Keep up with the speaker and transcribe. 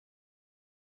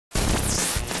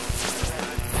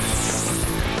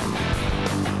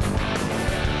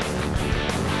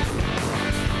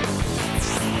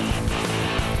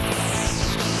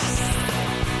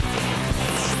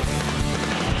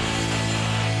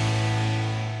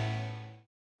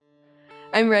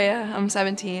I'm Rhea, I'm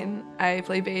 17. I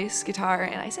play bass, guitar,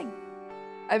 and I sing.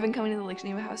 I've been coming to the Lake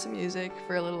Geneva House of Music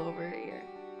for a little over a year.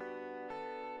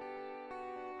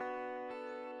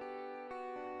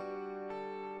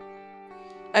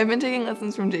 I've been taking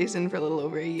lessons from Jason for a little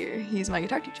over a year. He's my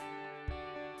guitar teacher.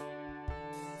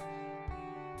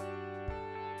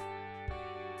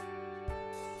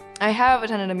 I have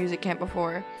attended a music camp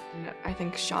before. I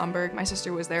think Schaumburg, my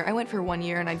sister was there. I went for 1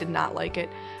 year and I did not like it.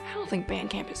 I don't think band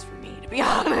camp is for me, to be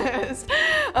honest.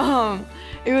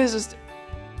 It was just,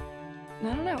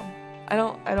 I don't know. I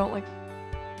don't like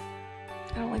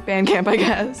band camp, I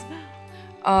guess.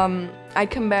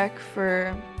 I'd come back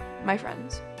for my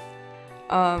friends,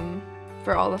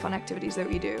 for all the fun activities that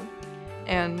we do,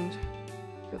 and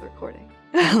for the recording.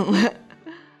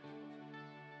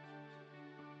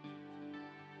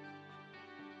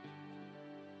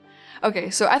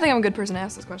 Okay, so I think I'm a good person to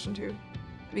ask this question to,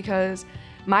 because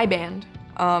my band,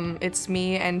 it's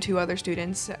me and 2 other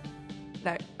students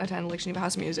that attend Lake Geneva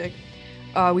House of Music.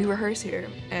 We rehearse here,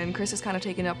 and Chris has kind of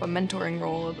taken up a mentoring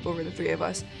role over the 3 of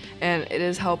us, and it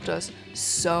has helped us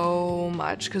so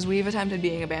much, because we've attempted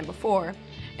being a band before,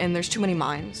 and there's too many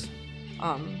minds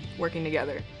working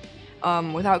together.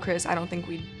 Without Chris, I don't think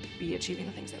we'd be achieving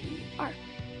the things that we are.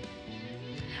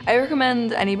 I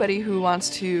recommend anybody who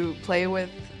wants to play with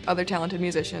other talented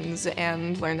musicians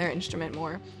and learn their instrument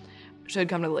more should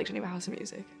come to the Lake Geneva House of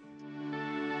Music.